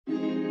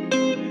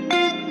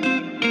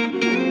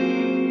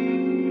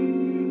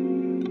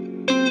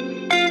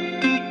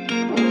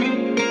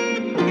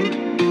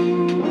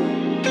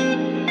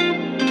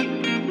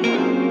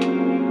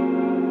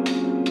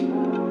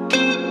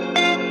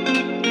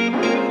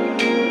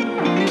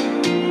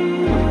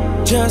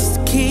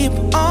Just keep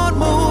on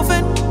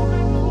moving.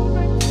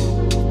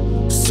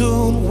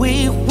 Soon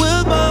we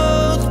will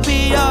both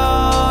be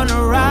on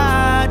a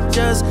ride.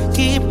 Just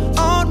keep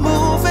on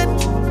moving.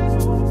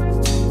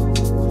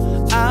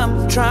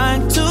 I'm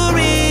trying to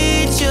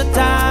reach your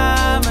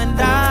diamond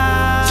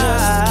eyes.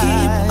 Just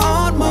keep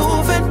on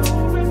moving.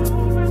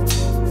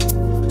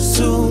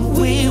 Soon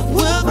we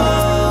will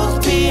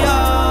both be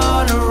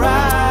on a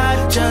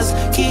ride. Just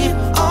keep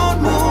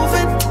on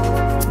moving.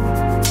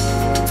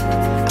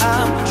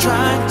 I'm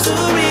trying to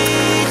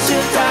reach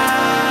your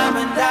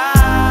diamond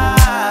eyes.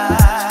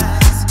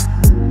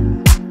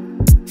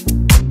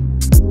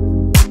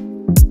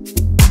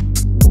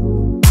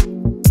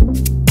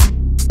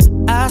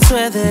 I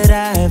swear that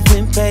I have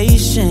been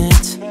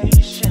patient.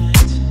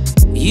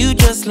 You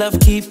just love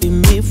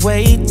keeping me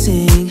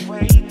waiting.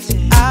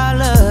 I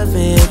love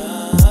it.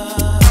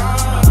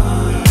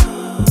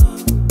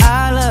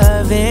 I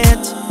love it.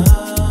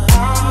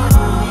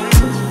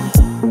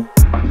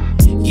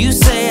 You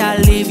say I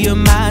leave your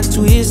mind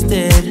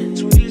twisted.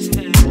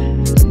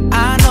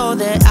 I know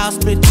that I'll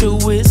split your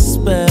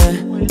whisper.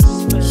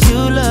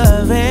 You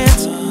love it.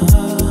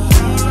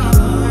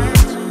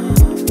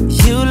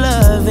 You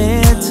love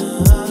it.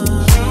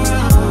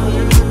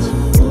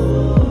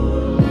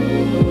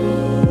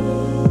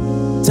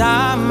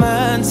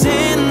 Diamonds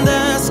in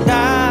the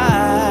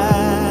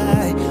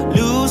sky,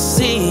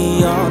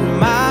 Lucy on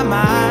my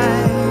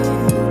mind.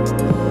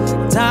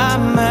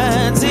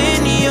 Diamonds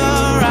in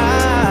your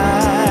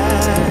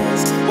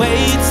eyes,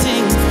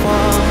 waiting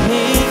for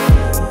me.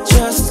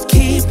 Just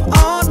keep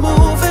on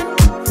moving.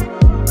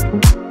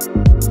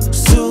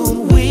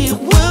 Soon we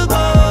will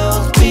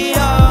both be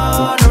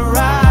on a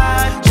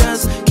ride.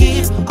 Just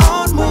keep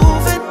on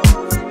moving.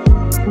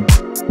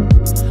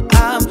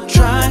 I'm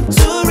trying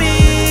to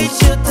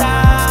reach your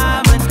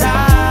diamond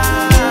eyes.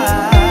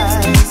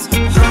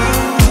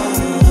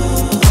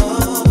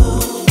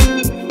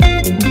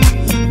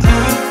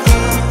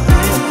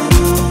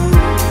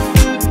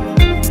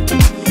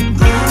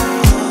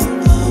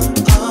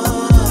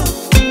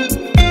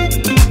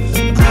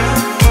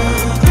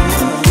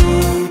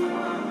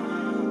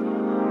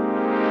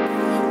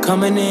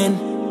 Coming in,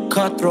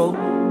 cutthroat.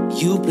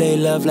 You play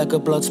love like a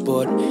blood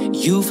sport.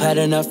 You've had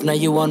enough, now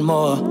you want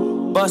more.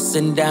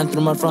 Busting down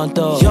through my front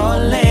door. You're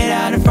laid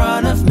out in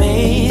front of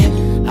me.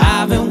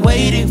 I've been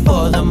waiting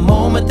for the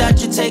moment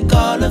that you take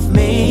all of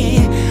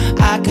me.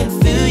 I can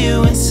feel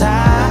you inside.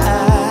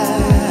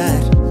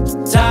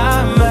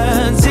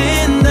 Diamonds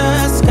in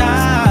the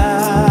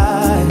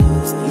sky,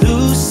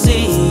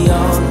 Lucy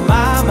on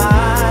my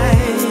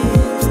mind.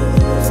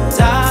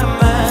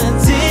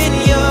 Diamonds in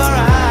your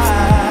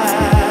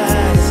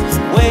eyes,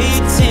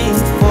 waiting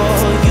for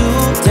you.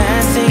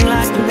 Dancing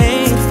like you're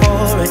made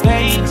for it.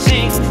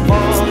 Waiting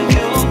for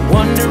you.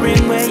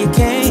 Wondering where you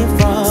came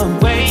from.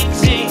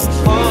 Waiting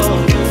for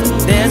you.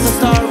 There's a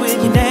star with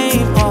your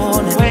name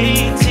on it.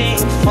 Waiting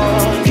for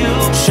you.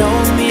 Show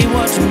me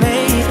what you're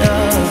made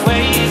of.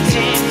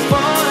 Waiting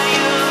for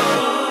you.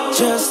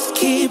 Just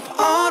keep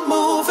on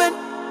moving.